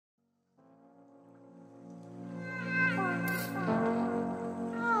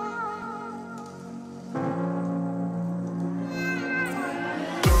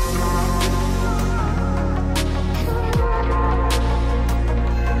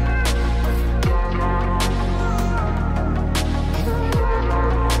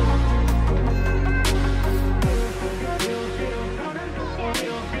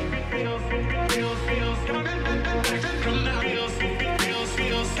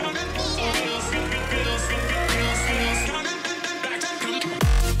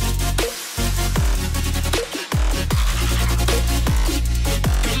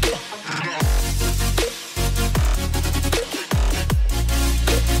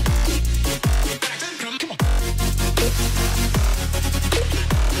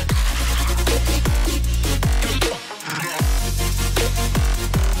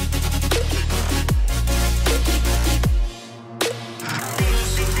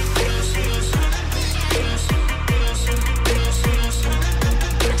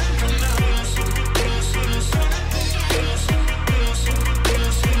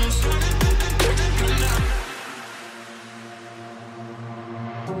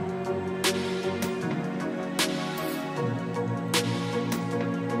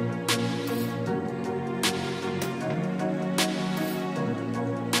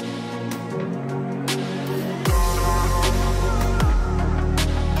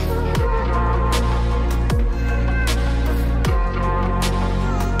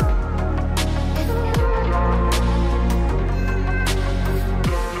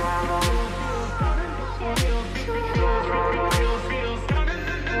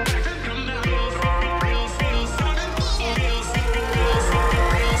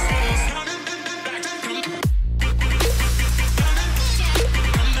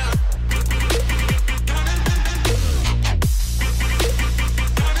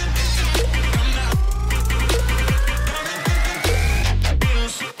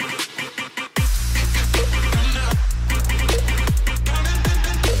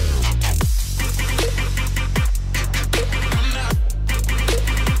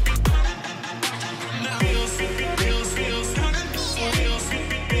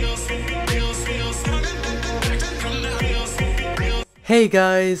Hey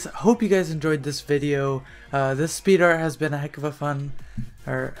guys, hope you guys enjoyed this video. This speed art has been a heck of a fun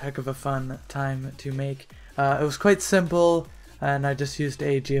time to make. It was quite simple, and I just used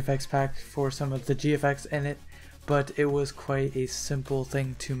a GFX pack for some of the GFX in it, but it was quite a simple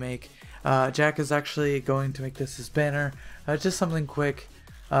thing to make. Jack is actually going to make this his banner, just something quick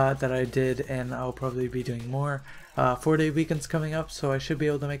that I did, and I'll probably be doing more. 4-day weekend's coming up, so I should be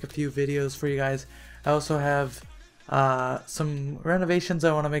able to make a few videos for you guys. I also have some renovations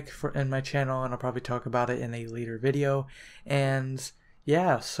I want to make in my channel, and I'll probably talk about it in a later video. And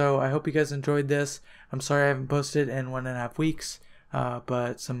yeah, so I hope you guys enjoyed this. I'm sorry I haven't posted in 1.5 weeks,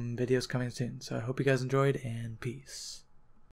 but some videos coming soon. So I hope you guys enjoyed, and peace.